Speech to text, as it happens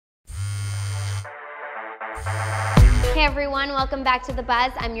Hey everyone, welcome back to The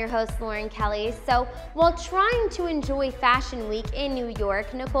Buzz. I'm your host, Lauren Kelly. So, while trying to enjoy Fashion Week in New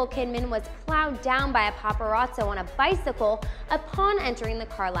York, Nicole Kidman was plowed down by a paparazzo on a bicycle upon entering the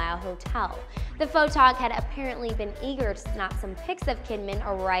Carlisle Hotel. The photog had apparently been eager to snap some pics of Kidman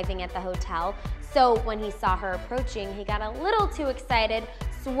arriving at the hotel, so when he saw her approaching, he got a little too excited,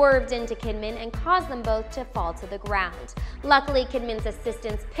 swerved into Kidman, and caused them both to fall to the ground. Luckily, Kidman's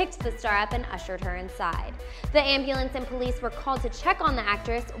assistants picked the star up and ushered her inside. The ambulance and police were called to check on the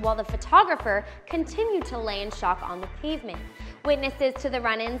actress while the photographer continued to lay in shock on the pavement. Witnesses to the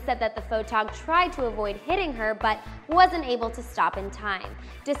run-in said that the photog tried to avoid hitting her but wasn't able to stop in time.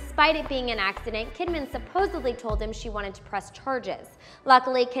 Despite it being an accident, Kidman supposedly told him she wanted to press charges.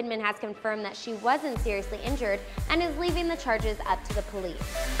 Luckily, Kidman has confirmed that she wasn't seriously injured and is leaving the charges up to the police.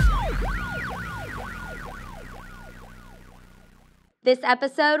 This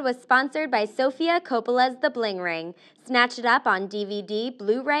episode was sponsored by Sofia Coppola's The Bling Ring. Snatch it up on DVD,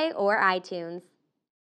 Blu-ray, or iTunes.